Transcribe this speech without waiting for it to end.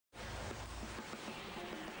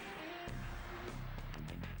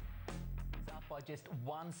by just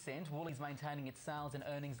 1 cent. Woolies maintaining its sales and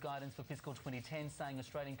earnings guidance for fiscal 2010, saying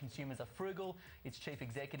Australian consumers are frugal. Its chief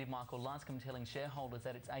executive, Michael Luscombe, telling shareholders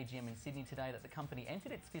at its AGM in Sydney today that the company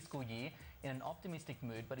entered its fiscal year in an optimistic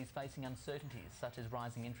mood, but is facing uncertainties such as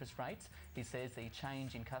rising interest rates. He says the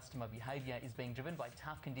change in customer behaviour is being driven by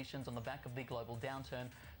tough conditions on the back of the global downturn.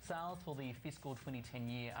 Sales for the fiscal 2010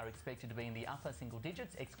 year are expected to be in the upper single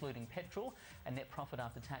digits, excluding petrol, and net profit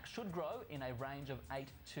after tax should grow in a range of 8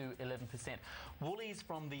 to 11%. Woolies,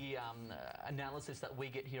 from the analysis that we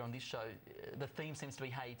get here on this show, the theme seems to be,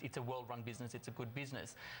 hey, it's a well-run business, it's a good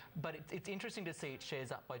business. But it's interesting to see its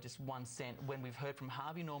shares up by just 1 cent when we've heard from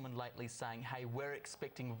Harvey Norman lately saying, hey, we're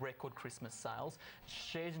expecting record Christmas sales.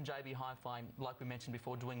 Shares in JB Hi-Fi, like we mentioned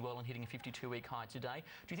before, doing well and hitting a 52-week high today.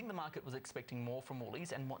 Do you think the market was expecting more from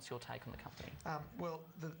Woolies, and what's your take on the company? Well,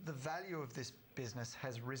 the value of this business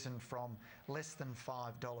has risen from less than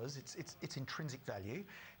 $5. Its intrinsic value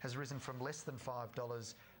has risen from less than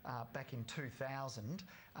 $5 back in 2000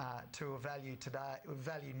 to a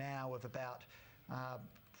value now of about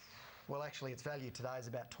well, actually, its value today is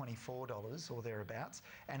about $24 or thereabouts,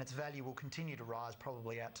 and its value will continue to rise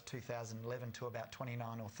probably out to 2011 to about $29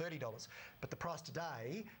 or $30. But the price today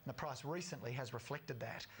and the price recently has reflected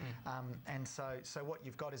that, and so what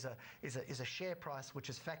you've got is a share price which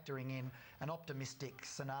is factoring in an optimistic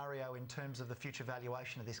scenario in terms of the future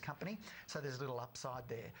valuation of this company. So there's a little upside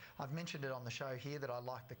there. I've mentioned it on the show here that I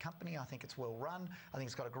like the company. I think it's well run. I think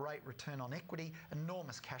it's got a great return on equity,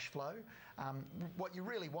 enormous cash flow. What you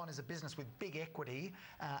really want is a business with big equity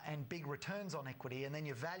and big returns on equity, and then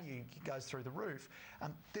your value goes through the roof.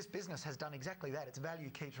 This business has done exactly that. Its value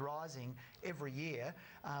keeps rising every year,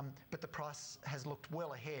 but the price has looked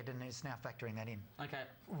well ahead and is now factoring that in. Okay,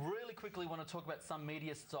 really quickly want to talk about some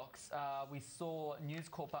media stocks. We saw News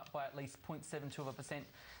Corp up by at least 0.72%,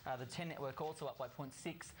 the 10 Network also up by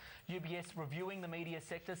 0.6%. UBS reviewing the media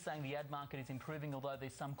sector, saying the ad market is improving, although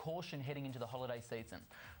there's some caution heading into the holiday season.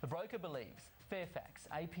 The broker believes Fairfax,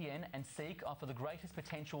 APN and SEEK offer the greatest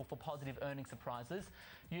potential for positive earnings surprises.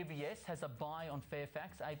 UBS has a buy on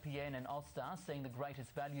Fairfax, APN and Austar, seeing the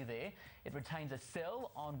greatest value there. It retains a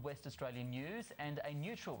sell on West Australian News and a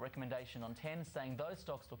neutral recommendation on 10, saying those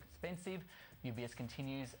stocks look expensive. UBS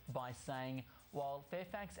continues by saying, while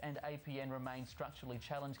Fairfax and APN remain structurally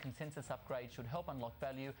challenged, consensus upgrades should help unlock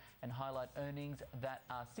value and highlight earnings that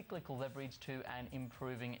are cyclical leverage to an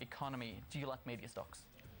improving economy. Do you like media stocks?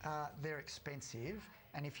 They're expensive,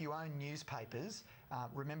 and if you own newspapers,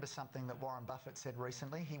 remember something that Warren Buffett said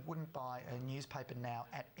recently: he wouldn't buy a newspaper now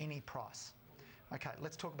at any price. Okay,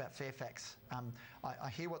 let's talk about Fairfax. I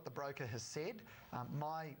hear what the broker has said.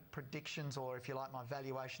 My predictions, or if you like, my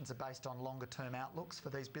valuations, are based on longer-term outlooks for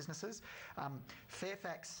these businesses.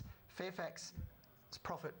 Fairfax's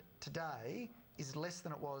profit today is less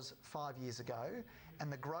than it was 5 years ago,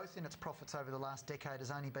 and the growth in its profits over the last decade has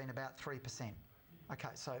only been about 3%. Okay,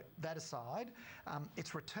 so that aside,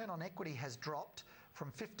 its return on equity has dropped from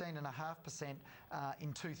 15.5%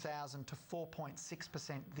 in 2000 to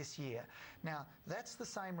 4.6% this year. Now, that's the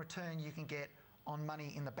same return you can get on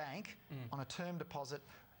money in the bank, on a term deposit,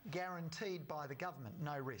 guaranteed by the government,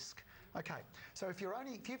 no risk. Okay, so if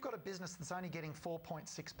you've got a business that's only getting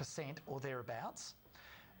 4.6% or thereabouts,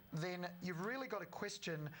 then you've really got to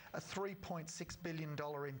question a $3.6 billion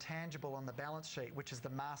intangible on the balance sheet, which is the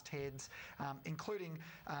mastheads, including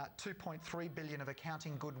 $2.3 billion of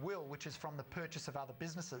accounting goodwill, which is from the purchase of other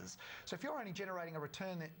businesses. So if you're only generating a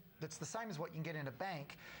return that's the same as what you can get in a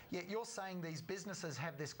bank, yet you're saying these businesses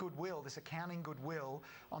have this goodwill, this accounting goodwill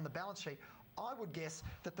on the balance sheet, I would guess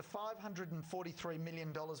that the $543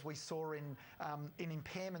 million we saw in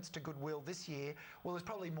impairments to goodwill this year, well, there's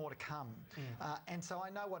probably more to come. And so I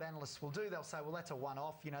know what analysts will do. They'll say, well, that's a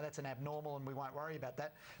one-off, you know, that's an abnormal and we won't worry about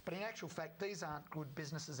that. But in actual fact, these aren't good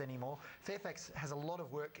businesses anymore. Fairfax has a lot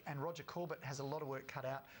of work, and Roger Corbett has a lot of work cut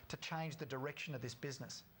out to change the direction of this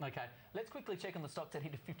business. Okay, let's quickly check on the stocks that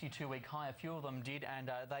hit a 52-week high. A few of them did,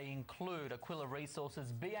 and they include Aquila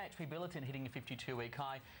Resources, BHP Billiton hitting a 52-week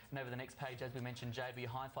high, and over the next page, as we mentioned, JB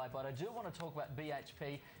Hi-Fi. But I do want to talk about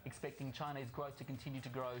BHP, expecting Chinese growth to continue to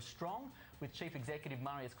grow strong, with Chief Executive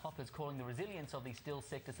Marius Kloppers calling the resilience of the steel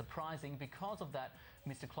sector surprising. Because of that,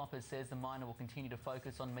 Mr Kloppers says the miner will continue to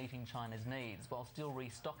focus on meeting China's needs. While steel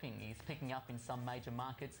restocking is picking up in some major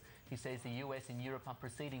markets, he says the US and Europe are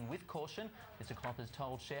proceeding with caution. Mr Kloppers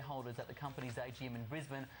told shareholders at the company's AGM in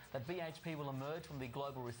Brisbane that BHP will emerge from the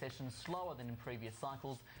global recession slower than in previous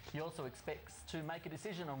cycles. He also expects to make a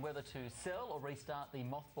decision on whether to sell or restart the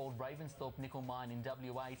mothballed Ravensthorpe nickel mine in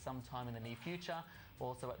WA sometime in the near future.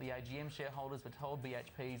 Also at the AGM, shareholders were told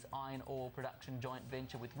BHP's iron ore production joint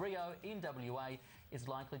venture with RIO in WA is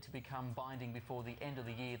likely to become binding before the end of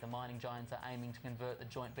the year. The mining giants are aiming to convert the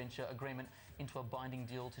joint venture agreement into a binding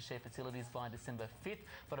deal to share facilities by December 5th.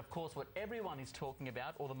 But of course, what everyone is talking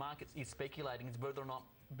about, or the market is speculating, is whether or not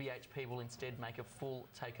BHP will instead make a full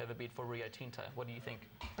takeover bid for Rio Tinto. What do you think?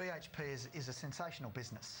 BHP is a sensational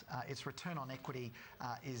business. Its return on equity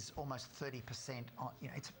is almost 30%.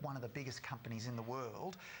 It's one of the biggest companies in the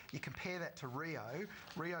world. You compare that to Rio.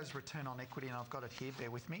 Rio's return on equity, and I've got it here, bear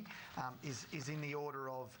with me, is in the order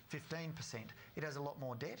of 15%. It has a lot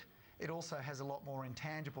more debt. It also has a lot more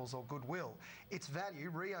intangibles or goodwill. Its value,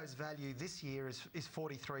 Rio's value this year is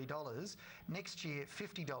 $43, next year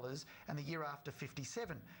 $50, and the year after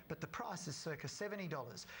 $57. But the price is circa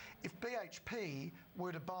 $70. If BHP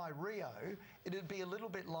were to buy Rio, it'd be a little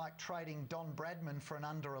bit like trading Don Bradman for an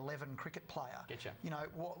under-11 cricket player. Getcha.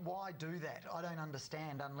 Why do that? I don't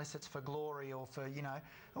understand, unless it's for glory or for,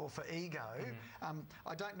 or for ego.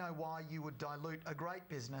 I don't know why you would dilute a great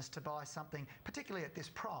business to buy something, particularly at this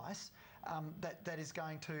price, that is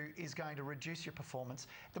going to reduce your performance.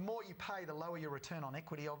 The more you pay, the lower your return on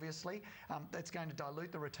equity, obviously. That's going to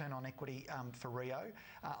dilute the return on equity for Rio.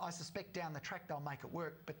 I suspect down the track they'll make it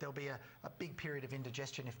work, but there'll be a big period of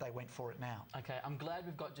indigestion if they went for it now. Okay, I'm glad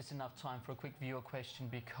we've got just enough time for a quick viewer question,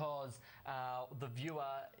 because the viewer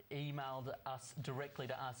emailed us directly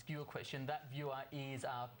to ask you a question. That viewer is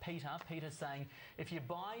Peter. Peter's saying, if you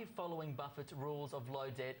buy following Buffett's rules of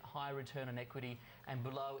low debt, high return on equity and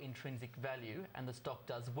below intrinsic value, and the stock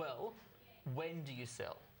does well, when do you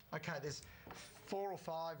sell? Okay, there's 4 or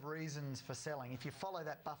 5 reasons for selling. If you follow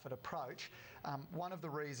that Buffett approach, one of the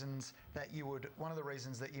reasons that you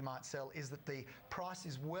might sell is that the price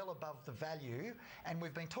is well above the value, and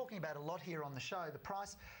we've been talking about a lot here on the show. The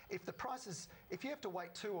price, if you have to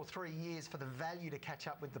wait 2 or 3 years for the value to catch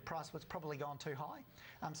up with the price, well, it's probably gone too high.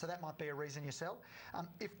 So that might be a reason you sell.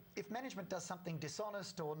 If management does something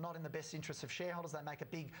dishonest or not in the best interests of shareholders, they make a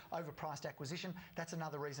big overpriced acquisition, that's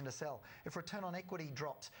another reason to sell. If return on equity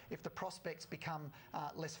drops, if the prospects become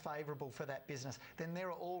less favourable for that business, then there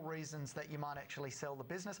are all reasons that you might actually sell the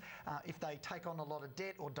business. If they take on a lot of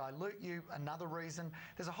debt or dilute you, another reason.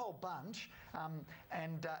 There's a whole bunch,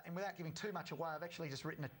 and without giving too much away, I've actually just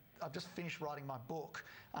I've just finished writing my book,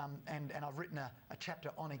 and I've written a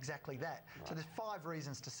chapter on exactly that. Right. So there's 5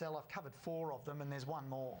 reasons to sell. I've covered 4 of them, and there's one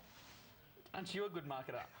more. Aren't you a good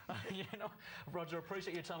marketer? Roger,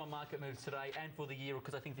 appreciate your time on Market Moves today and for the year,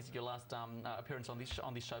 because I think this is your last appearance on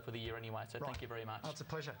this show for the year anyway, so right. Thank you very much. Oh, it's a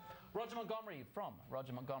pleasure. Roger Montgomery from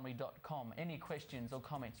rogermontgomery.com. Any questions or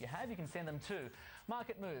comments you have, you can send them to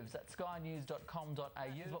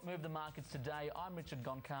marketmoves@skynews.com.au. What moved the markets today? I'm Richard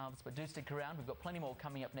Goncclaves, but do stick around. We've got plenty more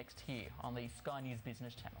coming up next here on the Sky News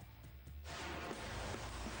Business Channel.